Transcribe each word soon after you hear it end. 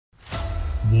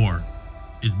War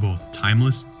is both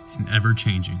timeless and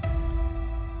ever-changing.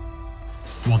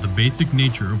 While the basic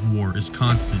nature of war is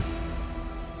constant,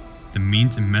 the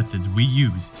means and methods we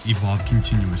use evolve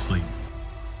continuously.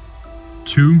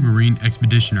 II Marine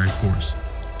Expeditionary Force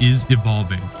is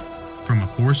evolving from a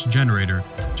force generator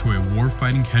to a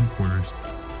war-fighting headquarters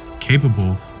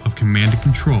capable of command and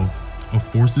control of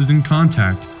forces in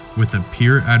contact with a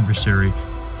peer adversary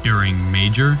during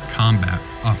major combat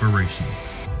operations.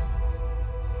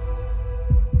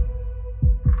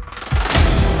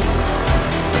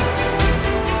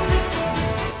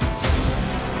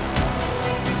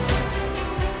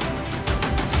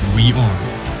 We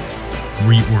are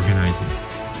reorganizing.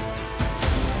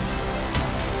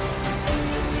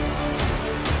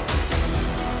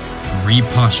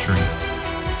 Reposturing.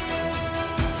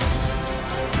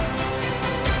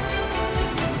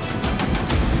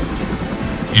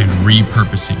 And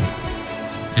repurposing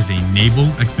as a naval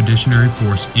expeditionary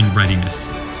force in readiness.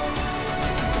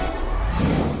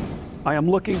 I am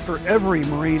looking for every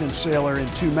Marine and sailor in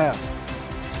II MEF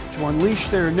to unleash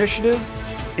their initiative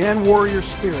and warrior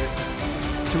spirit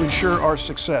to ensure our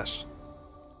success.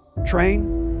 Train,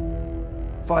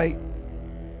 fight,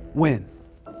 win.